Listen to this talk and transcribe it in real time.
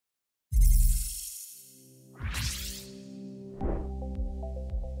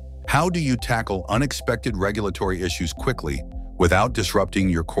How do you tackle unexpected regulatory issues quickly without disrupting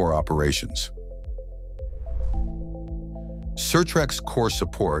your core operations? Certrec's core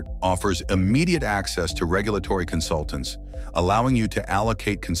support offers immediate access to regulatory consultants, allowing you to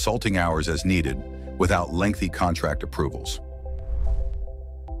allocate consulting hours as needed without lengthy contract approvals.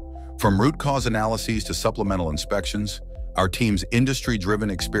 From root cause analyses to supplemental inspections, our team's industry-driven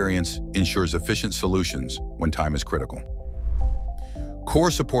experience ensures efficient solutions when time is critical.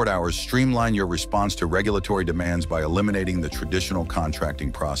 Core support hours streamline your response to regulatory demands by eliminating the traditional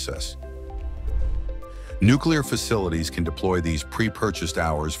contracting process. Nuclear facilities can deploy these pre-purchased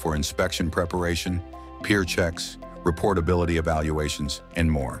hours for inspection preparation, peer checks, reportability evaluations,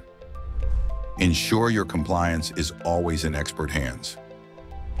 and more. Ensure your compliance is always in expert hands.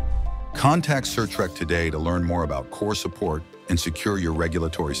 Contact Certrec today to learn more about core support and secure your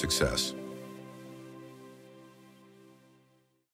regulatory success.